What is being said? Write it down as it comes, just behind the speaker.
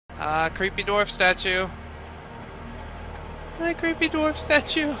Creepy dwarf statue. Hi, creepy dwarf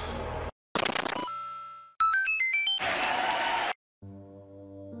statue.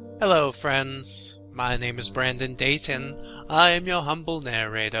 Hello, friends. My name is Brandon Dayton. I am your humble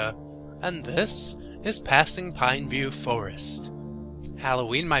narrator, and this is Passing Pineview Forest.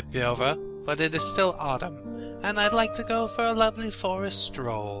 Halloween might be over, but it is still autumn, and I'd like to go for a lovely forest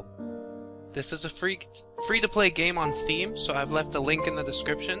stroll. This is a free-to-play game on Steam, so I've left a link in the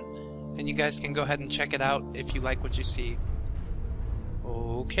description, and you guys can go ahead and check it out if you like what you see.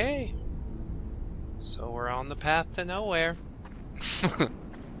 Okay. So we're on the path to nowhere.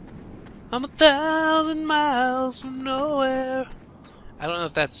 I'm 1,000 miles from nowhere. I don't know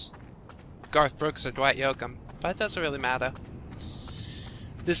if that's Garth Brooks or Dwight Yoakam, but it doesn't really matter.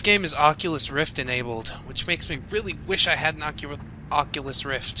 This game is Oculus Rift enabled, which makes me really wish I had an Oculus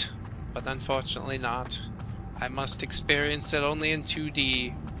Rift, but unfortunately not. I must experience it only in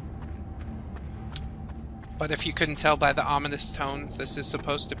 2D. But if you couldn't tell by the ominous tones, this is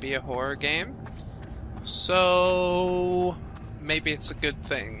supposed to be a horror game. So maybe it's a good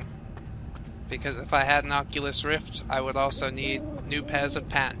thing. Because if I had an Oculus Rift, I would also need new pairs of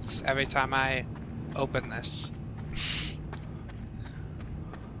pants every time I open this.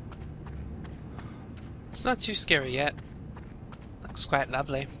 It's not too scary yet. Looks quite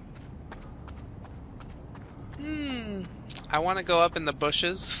lovely. I want to go up in the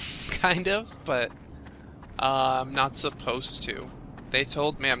bushes, kind of, but I'm not supposed to. They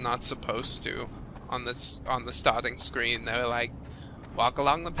told me I'm not supposed to on the starting screen. They were like, walk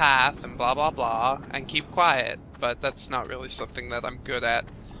along the path and blah blah blah and keep quiet, but that's not really something that I'm good at.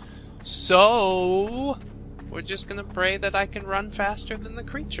 So we're just gonna pray that I can run faster than the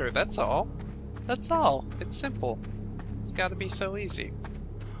creature. That's all. That's all. It's simple. It's gotta be so easy.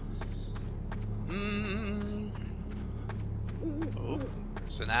 Oh,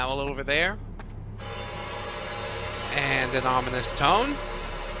 there's an owl over there. And an ominous tone.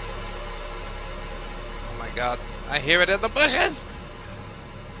 Oh my god. I hear it in the bushes!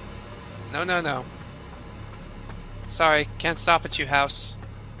 No, no, no. Sorry, can't stop at you, house.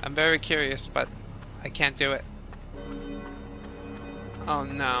 I'm very curious, but I can't do it. Oh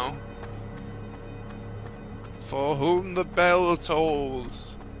no. For whom the bell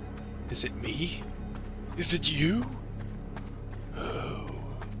tolls. Is it me? Is it you? Oh.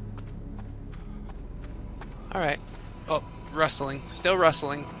 Alright. Oh, rustling. Still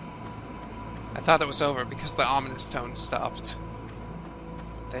rustling. I thought it was over because the ominous tone stopped.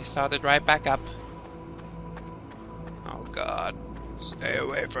 They started right back up. Oh god. Stay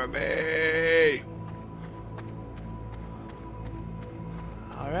away from me!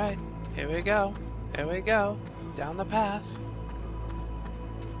 Alright, here we go. Here we go. Down the path.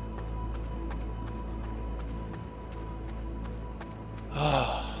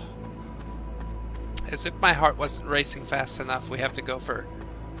 Oh. As if my heart wasn't racing fast enough, we have to go for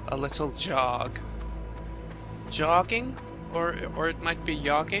a little jog. Jogging? Or it might be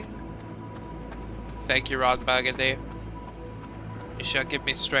jogging? Thank you, Rod Burgundy. You shall give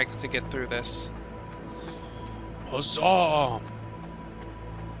me strength to get through this. Huzzah!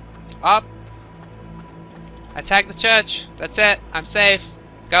 Up! Attack the church! That's it! I'm safe!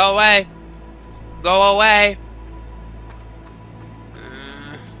 Go away! Go away!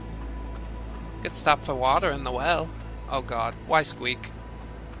 Could stop for water in the well. Oh god, why squeak?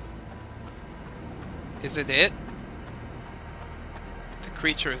 Is it it? The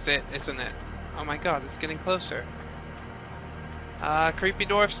creature is it, isn't it? Oh my god, it's getting closer. Creepy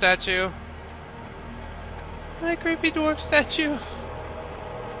dwarf statue. Hi, creepy dwarf statue.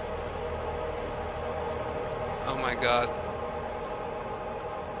 Oh my god.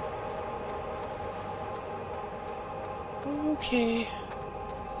 Okay.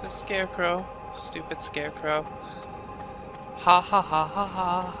 The scarecrow. Stupid scarecrow. Ha ha ha ha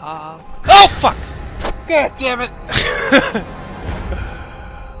ha ha. Oh fuck! God damn it!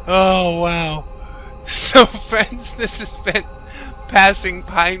 Oh wow. So friends, this has been Passing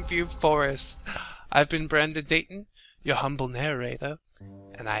Pineview Forest. I've been Brandon Dayton, your humble narrator,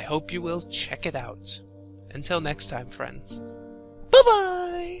 and I hope you will check it out. Until next time, friends.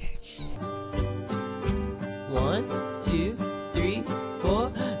 Bye-bye! 1, 2, 3,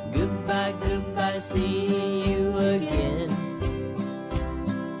 4. Goodbye, goodbye, see